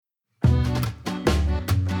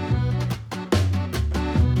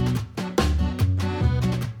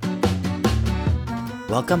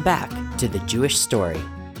Welcome back to The Jewish Story,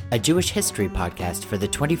 a Jewish history podcast for the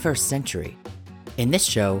 21st century. In this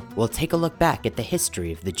show, we'll take a look back at the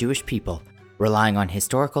history of the Jewish people, relying on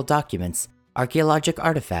historical documents, archaeological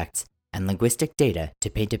artifacts, and linguistic data to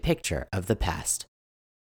paint a picture of the past.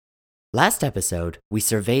 Last episode, we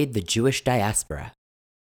surveyed the Jewish diaspora.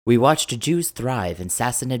 We watched Jews thrive in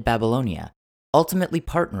Sassanid Babylonia, ultimately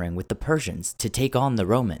partnering with the Persians to take on the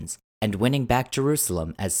Romans and winning back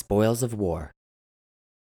Jerusalem as spoils of war.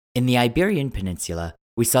 In the Iberian Peninsula,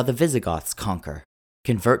 we saw the Visigoths conquer,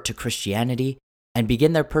 convert to Christianity, and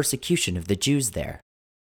begin their persecution of the Jews there.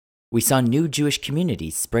 We saw new Jewish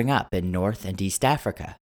communities spring up in North and East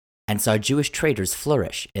Africa, and saw Jewish traders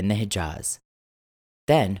flourish in the Hejaz.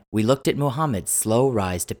 Then, we looked at Muhammad's slow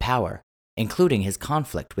rise to power, including his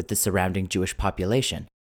conflict with the surrounding Jewish population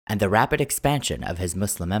and the rapid expansion of his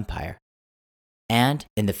Muslim empire. And,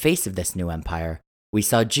 in the face of this new empire, we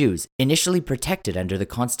saw Jews initially protected under the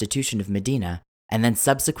Constitution of Medina and then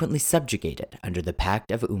subsequently subjugated under the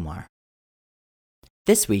Pact of Umar.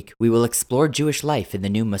 This week, we will explore Jewish life in the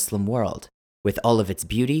new Muslim world, with all of its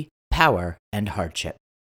beauty, power, and hardship.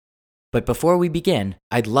 But before we begin,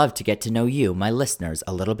 I'd love to get to know you, my listeners,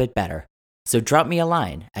 a little bit better. So drop me a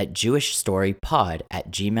line at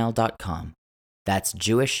jewishstorypod@gmail.com. That's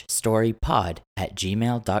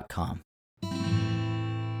jewishstorypod@gmail.com.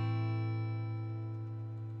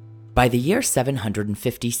 By the year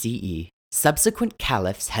 750 CE, subsequent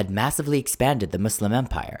caliphs had massively expanded the Muslim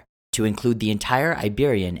empire to include the entire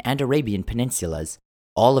Iberian and Arabian peninsulas,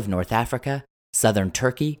 all of North Africa, southern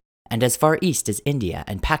Turkey, and as far east as India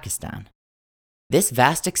and Pakistan. This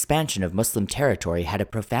vast expansion of Muslim territory had a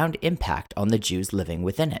profound impact on the Jews living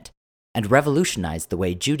within it, and revolutionized the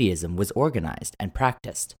way Judaism was organized and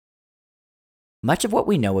practiced. Much of what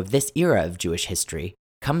we know of this era of Jewish history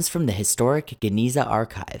comes from the historic Geniza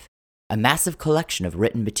archive, a massive collection of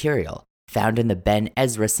written material found in the Ben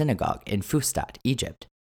Ezra synagogue in Fustat, Egypt.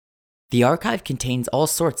 The archive contains all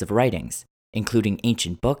sorts of writings, including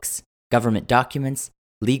ancient books, government documents,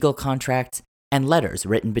 legal contracts, and letters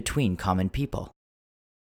written between common people.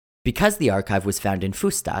 Because the archive was found in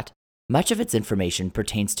Fustat, much of its information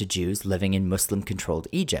pertains to Jews living in Muslim-controlled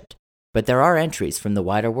Egypt, but there are entries from the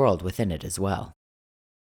wider world within it as well.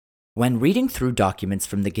 When reading through documents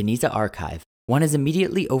from the Geniza archive, one is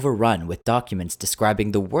immediately overrun with documents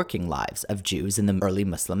describing the working lives of Jews in the early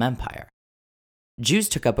Muslim empire. Jews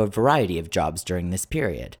took up a variety of jobs during this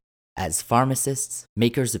period, as pharmacists,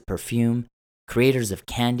 makers of perfume, creators of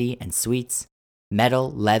candy and sweets, metal,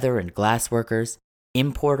 leather, and glass workers,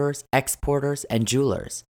 importers, exporters, and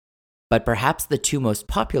jewelers. But perhaps the two most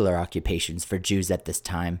popular occupations for Jews at this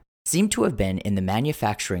time seem to have been in the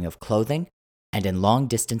manufacturing of clothing and in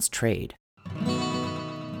long-distance trade.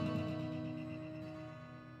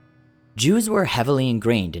 Jews were heavily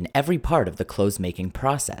ingrained in every part of the clothes-making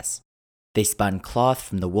process. They spun cloth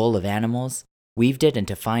from the wool of animals, weaved it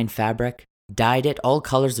into fine fabric, dyed it all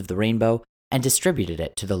colors of the rainbow, and distributed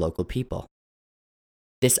it to the local people.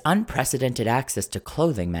 This unprecedented access to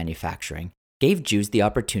clothing manufacturing gave Jews the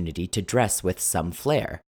opportunity to dress with some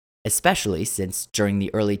flair, especially since during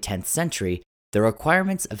the early 10th century, the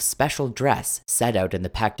requirements of special dress set out in the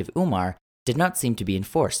Pact of Umar did not seem to be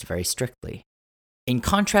enforced very strictly. In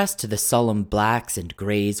contrast to the solemn blacks and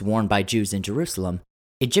grays worn by Jews in Jerusalem,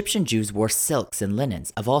 Egyptian Jews wore silks and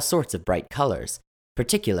linens of all sorts of bright colors,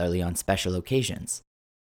 particularly on special occasions.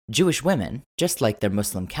 Jewish women, just like their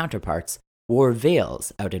Muslim counterparts, wore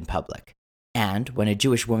veils out in public, and when a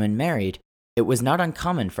Jewish woman married, it was not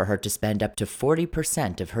uncommon for her to spend up to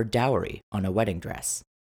 40% of her dowry on a wedding dress.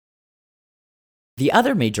 The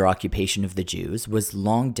other major occupation of the Jews was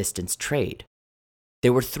long-distance trade.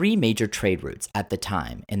 There were three major trade routes at the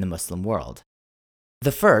time in the Muslim world.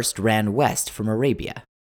 The first ran west from Arabia,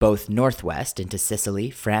 both northwest into Sicily,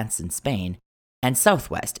 France, and Spain, and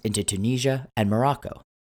southwest into Tunisia and Morocco.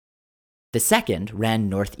 The second ran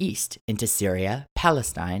northeast into Syria,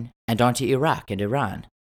 Palestine, and onto Iraq and Iran,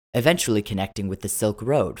 eventually connecting with the Silk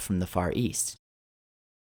Road from the Far East.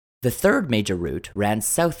 The third major route ran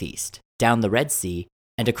southeast, down the Red Sea,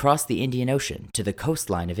 and across the Indian Ocean to the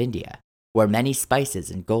coastline of India, where many spices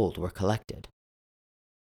and gold were collected.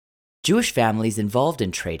 Jewish families involved in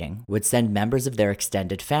trading would send members of their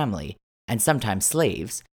extended family, and sometimes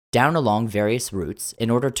slaves, down along various routes in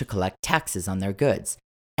order to collect taxes on their goods,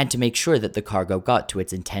 and to make sure that the cargo got to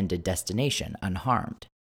its intended destination unharmed.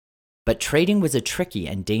 But trading was a tricky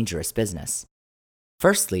and dangerous business.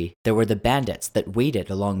 Firstly, there were the bandits that waited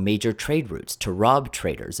along major trade routes to rob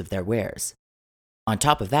traders of their wares. On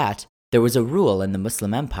top of that, there was a rule in the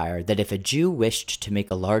Muslim Empire that if a Jew wished to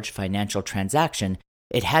make a large financial transaction,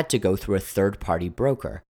 it had to go through a third-party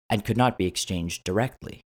broker and could not be exchanged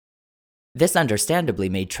directly. This understandably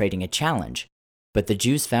made trading a challenge, but the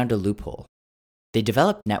Jews found a loophole. They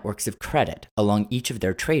developed networks of credit along each of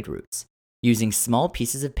their trade routes, using small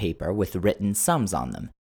pieces of paper with written sums on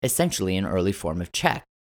them, essentially an early form of check,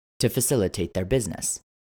 to facilitate their business.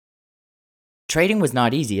 Trading was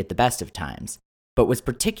not easy at the best of times, but was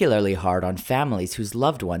particularly hard on families whose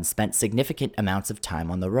loved ones spent significant amounts of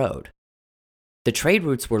time on the road. The trade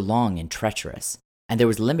routes were long and treacherous, and there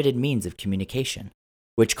was limited means of communication,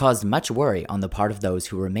 which caused much worry on the part of those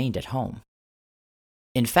who remained at home.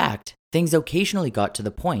 In fact, things occasionally got to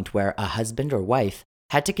the point where a husband or wife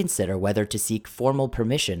had to consider whether to seek formal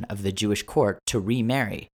permission of the Jewish court to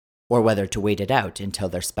remarry, or whether to wait it out until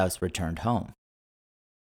their spouse returned home.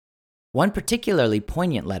 One particularly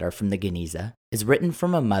poignant letter from the Geniza is written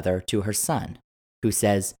from a mother to her son, who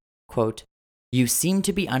says, quote, "You seem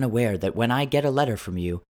to be unaware that when I get a letter from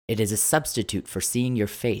you, it is a substitute for seeing your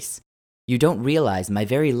face. You don't realize my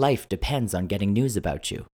very life depends on getting news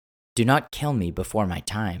about you. Do not kill me before my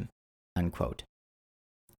time." Unquote.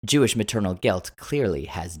 Jewish maternal guilt clearly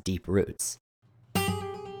has deep roots.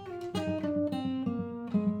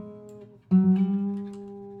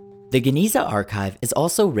 The Geniza archive is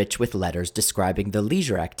also rich with letters describing the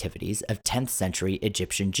leisure activities of 10th century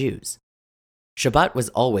Egyptian Jews. Shabbat was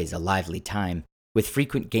always a lively time, with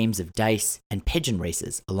frequent games of dice and pigeon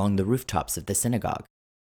races along the rooftops of the synagogue.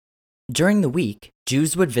 During the week,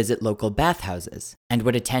 Jews would visit local bathhouses and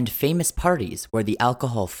would attend famous parties where the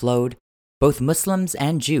alcohol flowed. Both Muslims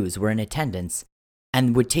and Jews were in attendance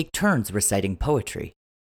and would take turns reciting poetry.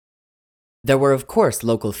 There were, of course,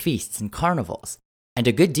 local feasts and carnivals, and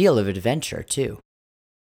a good deal of adventure, too.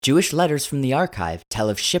 Jewish letters from the archive tell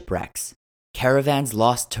of shipwrecks, caravans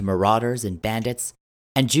lost to marauders and bandits,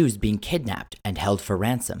 and Jews being kidnapped and held for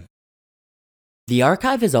ransom. The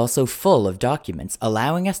archive is also full of documents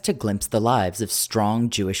allowing us to glimpse the lives of strong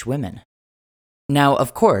Jewish women. Now,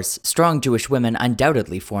 of course, strong Jewish women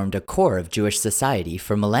undoubtedly formed a core of Jewish society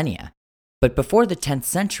for millennia, but before the 10th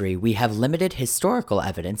century, we have limited historical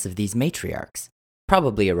evidence of these matriarchs,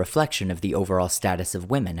 probably a reflection of the overall status of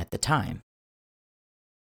women at the time.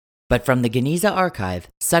 But from the Geniza archive,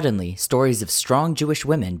 suddenly stories of strong Jewish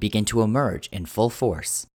women begin to emerge in full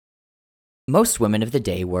force. Most women of the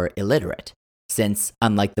day were illiterate, since,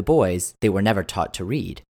 unlike the boys, they were never taught to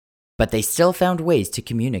read, but they still found ways to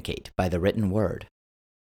communicate by the written word.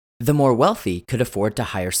 The more wealthy could afford to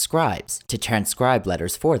hire scribes to transcribe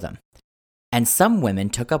letters for them, and some women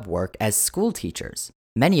took up work as school teachers,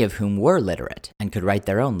 many of whom were literate and could write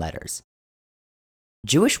their own letters.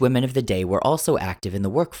 Jewish women of the day were also active in the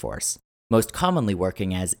workforce, most commonly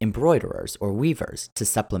working as embroiderers or weavers to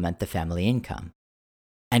supplement the family income.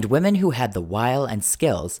 And women who had the wile and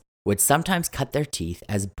skills would sometimes cut their teeth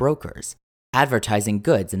as brokers, advertising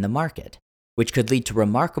goods in the market, which could lead to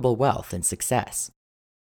remarkable wealth and success.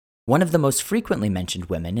 One of the most frequently mentioned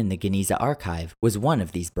women in the Geniza archive was one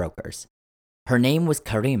of these brokers. Her name was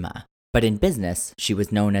Karima, but in business, she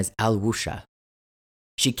was known as Al-Wusha.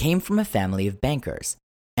 She came from a family of bankers,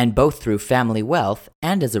 and both through family wealth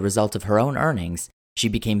and as a result of her own earnings, she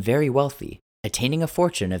became very wealthy, attaining a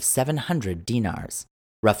fortune of 700 dinars,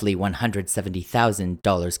 roughly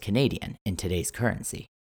 $170,000 Canadian in today's currency.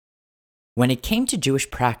 When it came to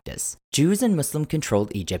Jewish practice, Jews in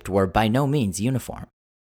Muslim-controlled Egypt were by no means uniform.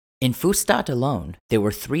 In Fustat alone, there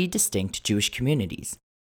were 3 distinct Jewish communities,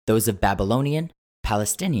 those of Babylonian,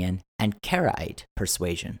 Palestinian, and Karaite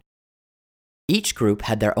persuasion. Each group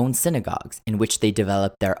had their own synagogues in which they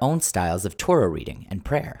developed their own styles of Torah reading and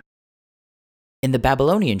prayer. In the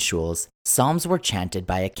Babylonian shuls, psalms were chanted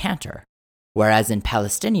by a cantor, whereas in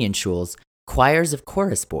Palestinian shuls, choirs of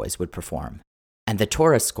chorus boys would perform, and the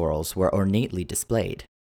Torah scrolls were ornately displayed.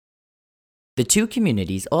 The 2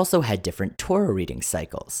 communities also had different Torah reading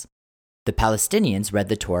cycles. The Palestinians read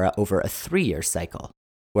the Torah over a 3-year cycle,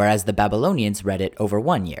 whereas the Babylonians read it over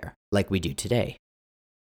 1 year, like we do today.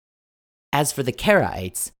 As for the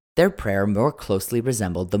Karaites, their prayer more closely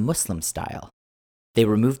resembled the Muslim style. They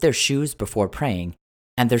removed their shoes before praying,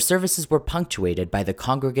 and their services were punctuated by the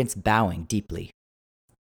congregants bowing deeply.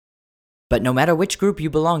 But no matter which group you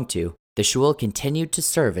belonged to, the shul continued to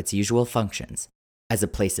serve its usual functions, as a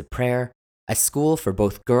place of prayer, a school for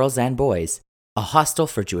both girls and boys, a hostel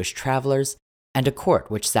for Jewish travelers, and a court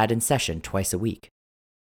which sat in session twice a week.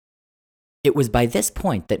 It was by this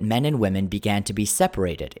point that men and women began to be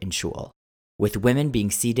separated in shul, with women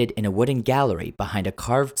being seated in a wooden gallery behind a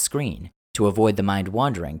carved screen to avoid the mind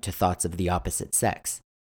wandering to thoughts of the opposite sex.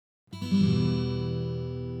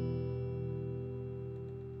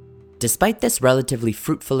 Despite this relatively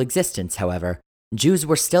fruitful existence, however, Jews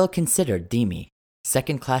were still considered Dhimmi,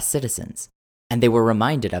 second-class citizens, and they were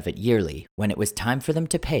reminded of it yearly when it was time for them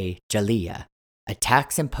to pay Jizya, a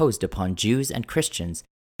tax imposed upon Jews and Christians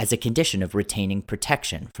as a condition of retaining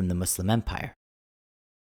protection from the Muslim Empire.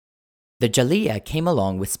 The Jizya came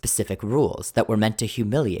along with specific rules that were meant to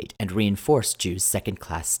humiliate and reinforce Jews'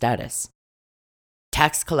 second-class status.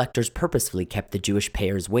 Tax collectors purposefully kept the Jewish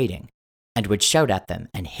payers waiting and would shout at them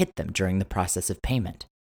and hit them during the process of payment.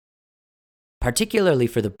 Particularly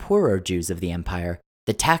for the poorer Jews of the empire,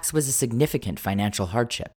 the tax was a significant financial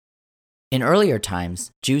hardship. In earlier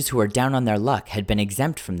times, Jews who were down on their luck had been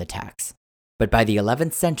exempt from the tax, but by the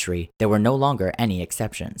 11th century, there were no longer any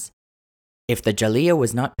exceptions. If the Jizya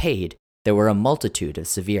was not paid, there were a multitude of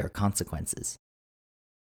severe consequences.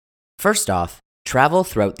 First off, travel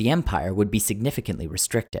throughout the empire would be significantly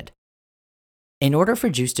restricted. In order for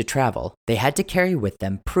Jews to travel, they had to carry with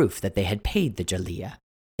them proof that they had paid the Jizya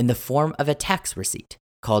in the form of a tax receipt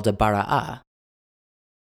called a bara'ah.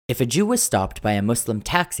 If a Jew was stopped by a Muslim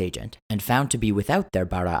tax agent and found to be without their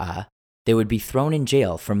bara'ah, they would be thrown in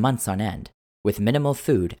jail for months on end, with minimal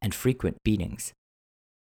food and frequent beatings.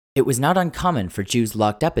 It was not uncommon for Jews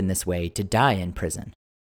locked up in this way to die in prison.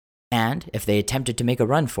 And if they attempted to make a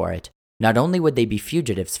run for it, not only would they be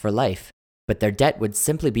fugitives for life, but their debt would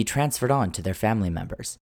simply be transferred on to their family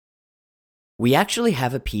members. We actually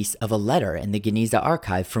have a piece of a letter in the Geniza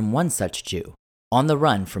archive from one such Jew, on the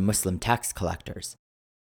run from Muslim tax collectors.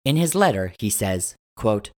 In his letter, he says,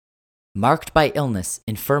 quote, "Marked by illness,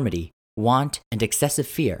 infirmity, want, and excessive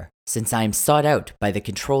fear, since I am sought out by the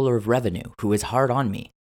controller of revenue who is hard on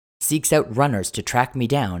me, seeks out runners to track me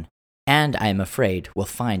down, and I am afraid will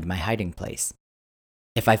find my hiding place.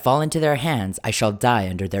 If I fall into their hands, I shall die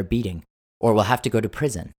under their beating, or will have to go to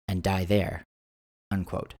prison and die there."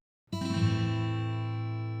 Unquote.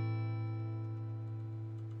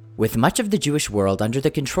 With much of the Jewish world under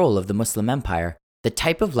the control of the Muslim Empire, the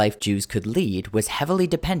type of life Jews could lead was heavily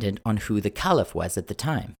dependent on who the caliph was at the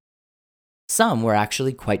time. Some were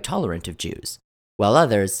actually quite tolerant of Jews, while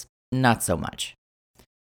others, not so much.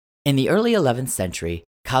 In the early 11th century,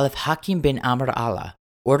 Caliph Hakim bin Amr Allah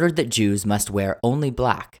ordered that Jews must wear only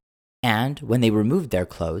black, and when they removed their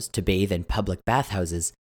clothes to bathe in public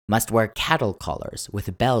bathhouses, must wear cattle collars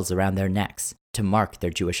with bells around their necks to mark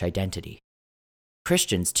their Jewish identity.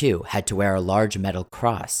 Christians, too, had to wear a large metal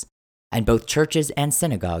cross, and both churches and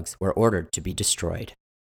synagogues were ordered to be destroyed.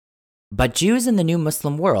 But Jews in the new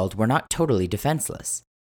Muslim world were not totally defenseless.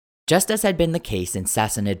 Just as had been the case in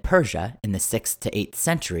Sassanid Persia in the 6th to 8th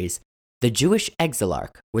centuries, the Jewish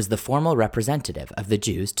exilarch was the formal representative of the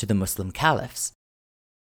Jews to the Muslim caliphs.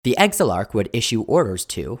 The exilarch would issue orders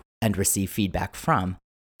to, and receive feedback from,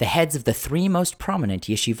 the heads of the three most prominent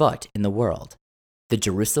yeshivot in the world, the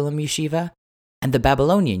Jerusalem yeshiva and the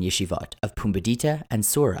Babylonian yeshivot of Pumbedita and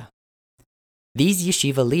Sura. These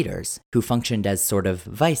yeshiva leaders, who functioned as sort of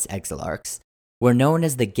vice-exilarchs, were known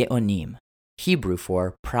as the Geonim, Hebrew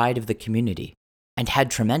for pride of the community, and had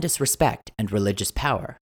tremendous respect and religious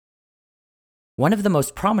power. One of the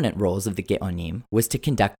most prominent roles of the Geonim was to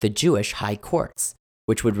conduct the Jewish high courts,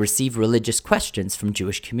 which would receive religious questions from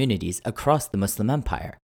Jewish communities across the Muslim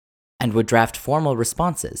Empire, and would draft formal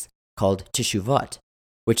responses, called teshuvot,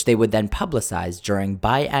 which they would then publicize during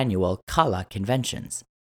biannual Kala conventions.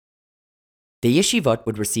 The yeshivot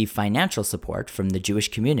would receive financial support from the Jewish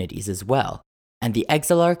communities as well, and the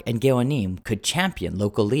exilarch and Geonim could champion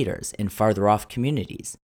local leaders in farther-off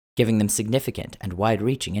communities, giving them significant and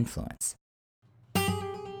wide-reaching influence.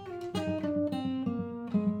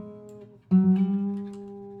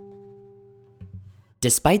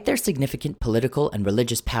 Despite their significant political and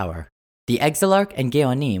religious power, the exilarch and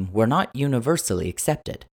Geonim were not universally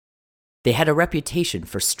accepted. They had a reputation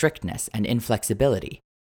for strictness and inflexibility,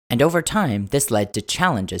 and over time this led to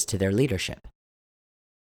challenges to their leadership.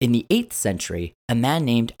 In the 8th century, a man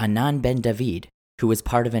named Anan ben David, who was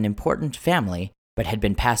part of an important family but had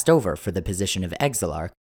been passed over for the position of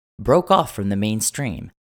exilarch, broke off from the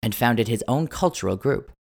mainstream and founded his own cultural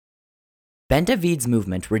group. Ben David's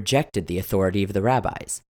movement rejected the authority of the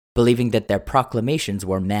rabbis, believing that their proclamations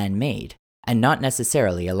were man-made and not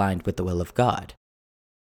necessarily aligned with the will of God.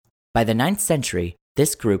 By the 9th century,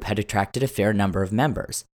 this group had attracted a fair number of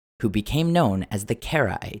members, who became known as the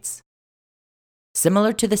Karaites.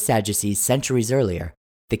 Similar to the Sadducees centuries earlier,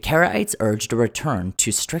 the Karaites urged a return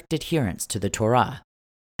to strict adherence to the Torah,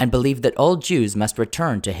 and believed that all Jews must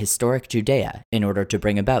return to historic Judea in order to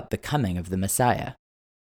bring about the coming of the Messiah.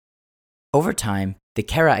 Over time, the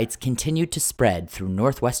Karaites continued to spread through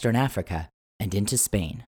northwestern Africa and into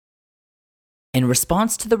Spain. In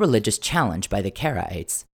response to the religious challenge by the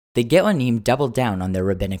Karaites, the Geonim doubled down on their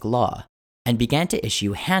rabbinic law, and began to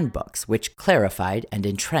issue handbooks which clarified and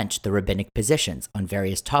entrenched the rabbinic positions on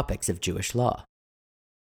various topics of Jewish law.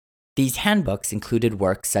 These handbooks included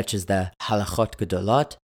works such as the Halachot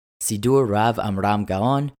Gedolot, Sidur Rav Amram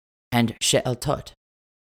Gaon, and She'eltot.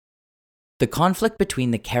 The conflict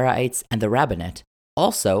between the Karaites and the rabbinate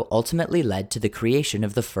also ultimately led to the creation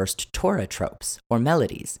of the first Torah tropes, or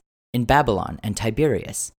melodies, in Babylon and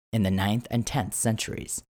Tiberias in the 9th and 10th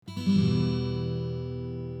centuries.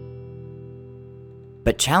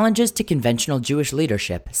 But challenges to conventional Jewish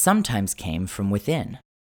leadership sometimes came from within.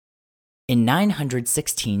 In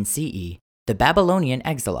 916 CE, the Babylonian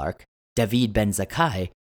exilarch, David ben Zakkai,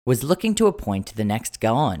 was looking to appoint the next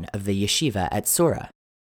Gaon of the yeshiva at Sura.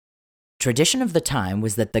 Tradition of the time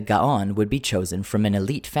was that the Gaon would be chosen from an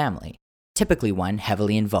elite family, typically one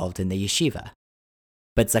heavily involved in the yeshiva.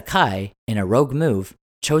 But Zakkai, in a rogue move,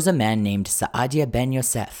 chose a man named Saadia ben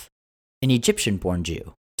Yosef, an Egyptian-born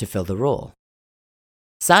Jew, to fill the role.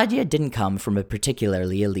 Saadia didn't come from a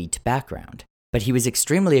particularly elite background, but he was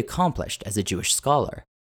extremely accomplished as a Jewish scholar,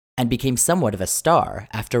 and became somewhat of a star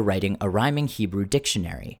after writing a rhyming Hebrew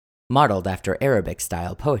dictionary, modeled after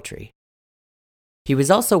Arabic-style poetry. He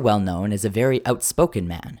was also well known as a very outspoken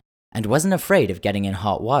man, and wasn't afraid of getting in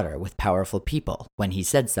hot water with powerful people when he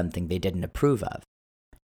said something they didn't approve of.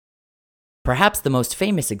 Perhaps the most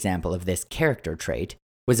famous example of this character trait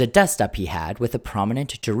was a dust-up he had with a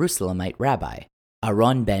prominent Jerusalemite rabbi,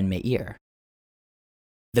 Aaron ben Meir.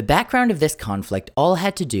 The background of this conflict all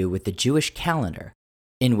had to do with the Jewish calendar,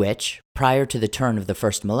 in which, prior to the turn of the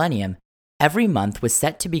first millennium, every month was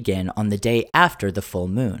set to begin on the day after the full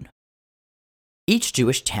moon. Each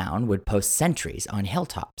Jewish town would post sentries on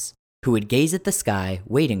hilltops, who would gaze at the sky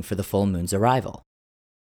waiting for the full moon's arrival.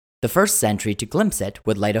 The first sentry to glimpse it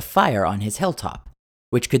would light a fire on his hilltop,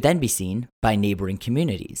 which could then be seen by neighboring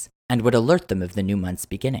communities and would alert them of the new month's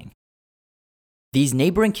beginning. These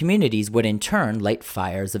neighboring communities would in turn light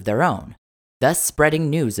fires of their own, thus spreading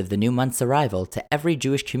news of the new month's arrival to every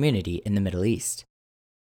Jewish community in the Middle East.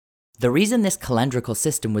 The reason this calendrical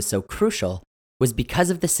system was so crucial was because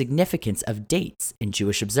of the significance of dates in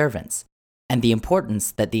Jewish observance, and the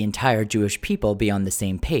importance that the entire Jewish people be on the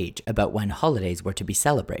same page about when holidays were to be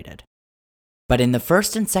celebrated. But in the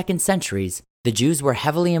 1st and 2nd centuries, the Jews were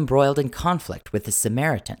heavily embroiled in conflict with the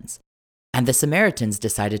Samaritans, and the Samaritans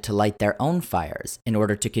decided to light their own fires in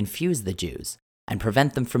order to confuse the Jews and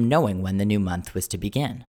prevent them from knowing when the new month was to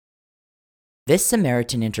begin. This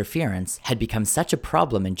Samaritan interference had become such a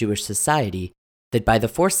problem in Jewish society that by the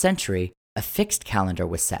 4th century, a fixed calendar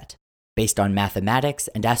was set, based on mathematics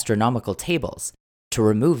and astronomical tables, to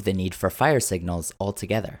remove the need for fire signals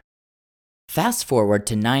altogether. Fast forward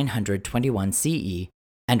to 921 CE,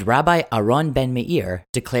 and Rabbi Aaron ben Meir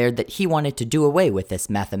declared that he wanted to do away with this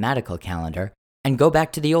mathematical calendar and go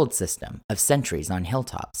back to the old system of sentries on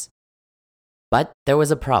hilltops. But there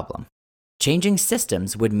was a problem. Changing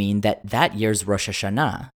systems would mean that that year's Rosh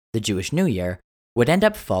Hashanah, the Jewish New Year, would end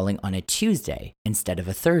up falling on a Tuesday instead of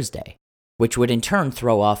a Thursday, which would in turn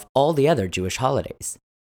throw off all the other Jewish holidays.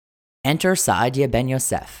 Enter Saadia ben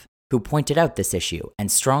Yosef, who pointed out this issue and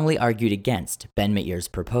strongly argued against ben Meir's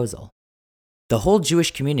proposal. The whole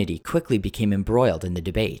Jewish community quickly became embroiled in the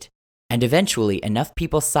debate, and eventually enough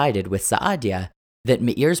people sided with Saadia that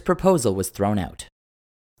Meir's proposal was thrown out.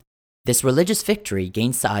 This religious victory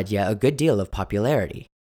gained Saadia a good deal of popularity,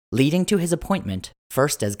 leading to his appointment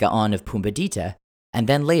first as Gaon of Pumbedita, and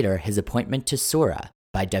then later his appointment to Sura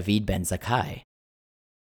by David ben Zakkai.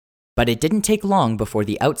 But it didn't take long before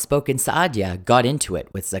the outspoken Saadia got into it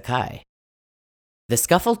with Zakkai. The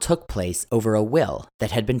scuffle took place over a will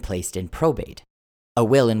that had been placed in probate, a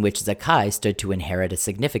will in which Zakkai stood to inherit a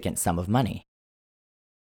significant sum of money.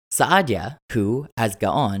 Saadia, who, as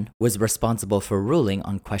Gaon, was responsible for ruling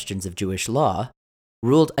on questions of Jewish law,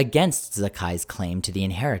 ruled against Zakkai's claim to the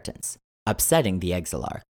inheritance, upsetting the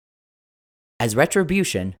exilarch. As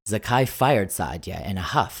retribution, Zakkai fired Saadia in a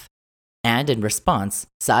huff, and in response,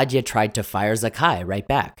 Saadia tried to fire Zakkai right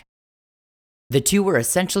back. The two were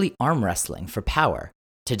essentially arm wrestling for power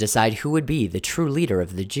to decide who would be the true leader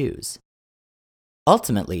of the Jews.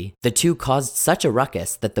 Ultimately, the two caused such a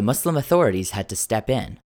ruckus that the Muslim authorities had to step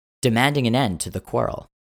in, demanding an end to the quarrel.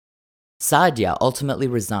 Saadia ultimately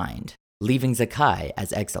resigned, leaving Zakkai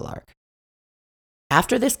as exilarch.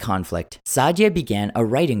 After this conflict, Saadia began a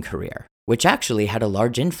writing career, which actually had a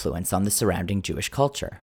large influence on the surrounding Jewish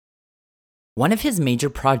culture. One of his major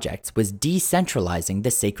projects was decentralizing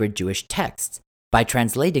the sacred Jewish texts by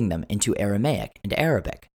translating them into Aramaic and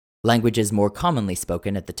Arabic, languages more commonly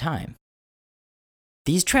spoken at the time.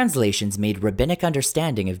 These translations made rabbinic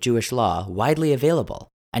understanding of Jewish law widely available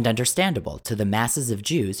and understandable to the masses of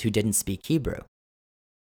Jews who didn't speak Hebrew.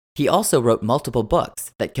 He also wrote multiple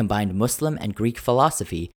books that combined Muslim and Greek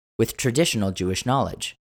philosophy with traditional Jewish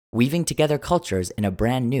knowledge, weaving together cultures in a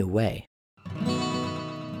brand new way.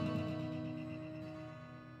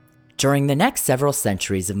 During the next several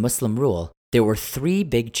centuries of Muslim rule, there were three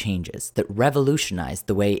big changes that revolutionized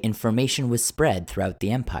the way information was spread throughout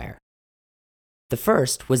the empire. The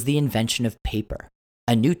first was the invention of paper,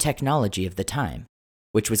 a new technology of the time,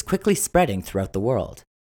 which was quickly spreading throughout the world.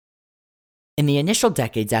 In the initial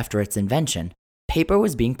decades after its invention, paper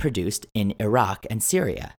was being produced in Iraq and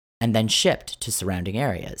Syria, and then shipped to surrounding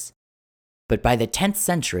areas. But by the 10th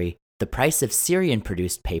century, the price of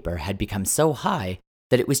Syrian-produced paper had become so high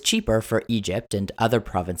that it was cheaper for Egypt and other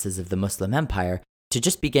provinces of the Muslim Empire to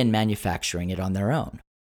just begin manufacturing it on their own.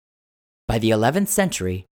 By the 11th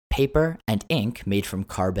century, paper and ink made from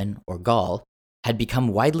carbon or gall had become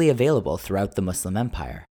widely available throughout the Muslim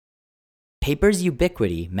Empire. Paper's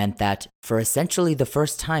ubiquity meant that, for essentially the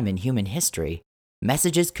first time in human history,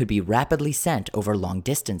 messages could be rapidly sent over long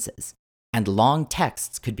distances, and long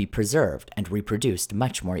texts could be preserved and reproduced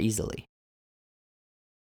much more easily.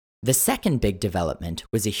 The second big development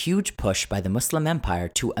was a huge push by the Muslim Empire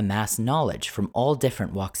to amass knowledge from all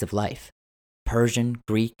different walks of life: Persian,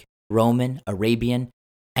 Greek, Roman, Arabian,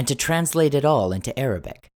 and to translate it all into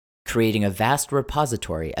Arabic, creating a vast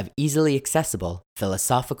repository of easily accessible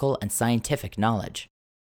philosophical and scientific knowledge.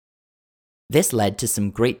 This led to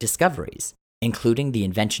some great discoveries, including the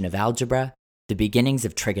invention of algebra, the beginnings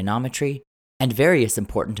of trigonometry, and various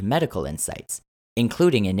important medical insights,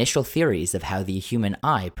 including initial theories of how the human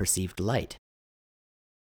eye perceived light.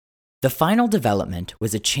 The final development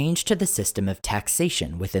was a change to the system of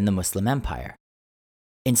taxation within the Muslim Empire.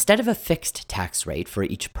 Instead of a fixed tax rate for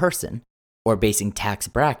each person, or basing tax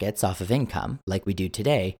brackets off of income like we do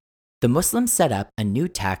today, the Muslims set up a new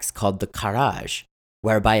tax called the kharaj,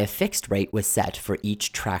 whereby a fixed rate was set for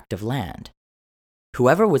each tract of land.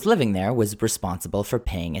 Whoever was living there was responsible for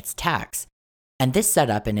paying its tax, and this set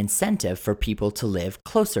up an incentive for people to live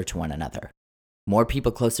closer to one another. More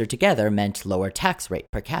people closer together meant lower tax rate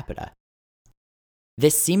per capita.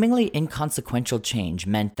 This seemingly inconsequential change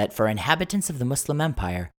meant that for inhabitants of the Muslim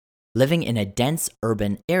Empire, living in a dense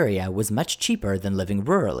urban area was much cheaper than living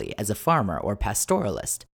rurally as a farmer or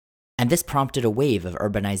pastoralist, and this prompted a wave of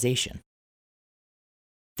urbanization.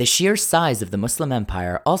 The sheer size of the Muslim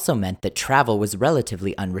Empire also meant that travel was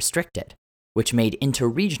relatively unrestricted, which made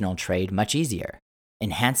interregional trade much easier,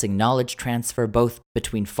 enhancing knowledge transfer both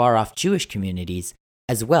between far-off Jewish communities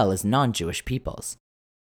as well as non-Jewish peoples.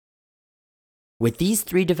 With these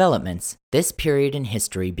three developments, this period in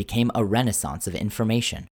history became a renaissance of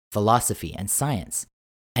information, philosophy, and science,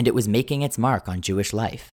 and it was making its mark on Jewish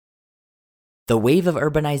life. The wave of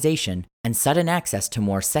urbanization and sudden access to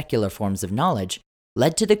more secular forms of knowledge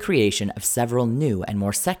led to the creation of several new and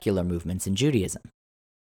more secular movements in Judaism.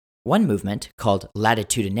 One movement, called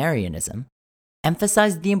latitudinarianism,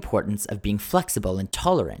 emphasized the importance of being flexible and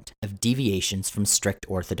tolerant of deviations from strict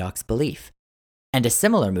Orthodox belief, and a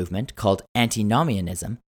similar movement, called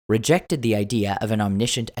antinomianism, rejected the idea of an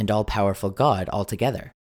omniscient and all-powerful God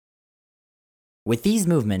altogether. With these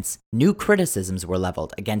movements, new criticisms were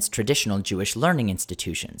leveled against traditional Jewish learning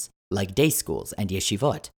institutions, like day schools and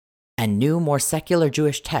yeshivot, and new, more secular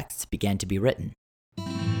Jewish texts began to be written.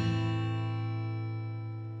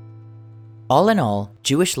 All in all,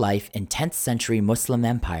 Jewish life in 10th century Muslim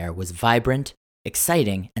Empire was vibrant,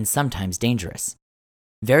 exciting, and sometimes dangerous.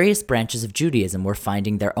 Various branches of Judaism were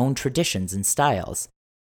finding their own traditions and styles.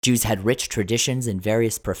 Jews had rich traditions in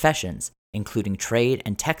various professions, including trade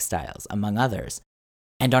and textiles, among others,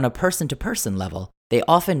 and on a person-to-person level, they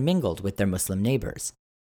often mingled with their Muslim neighbors.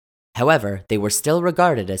 However, they were still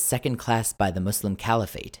regarded as second class by the Muslim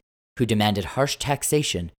Caliphate, who demanded harsh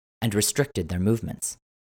taxation and restricted their movements.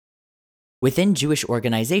 Within Jewish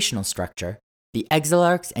organizational structure, the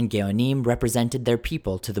exilarchs and geonim represented their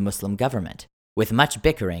people to the Muslim government, with much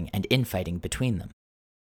bickering and infighting between them.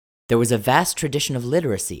 There was a vast tradition of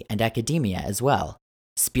literacy and academia as well,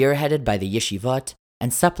 spearheaded by the yeshivot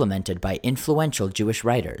and supplemented by influential Jewish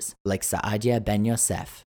writers like Saadia ben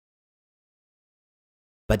Yosef.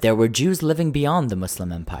 But there were Jews living beyond the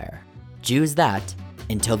Muslim Empire, Jews that,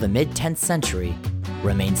 until the mid-10th century,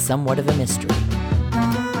 remained somewhat of a mystery.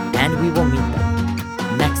 And we will meet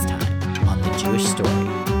them next time on The Jewish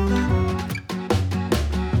Story.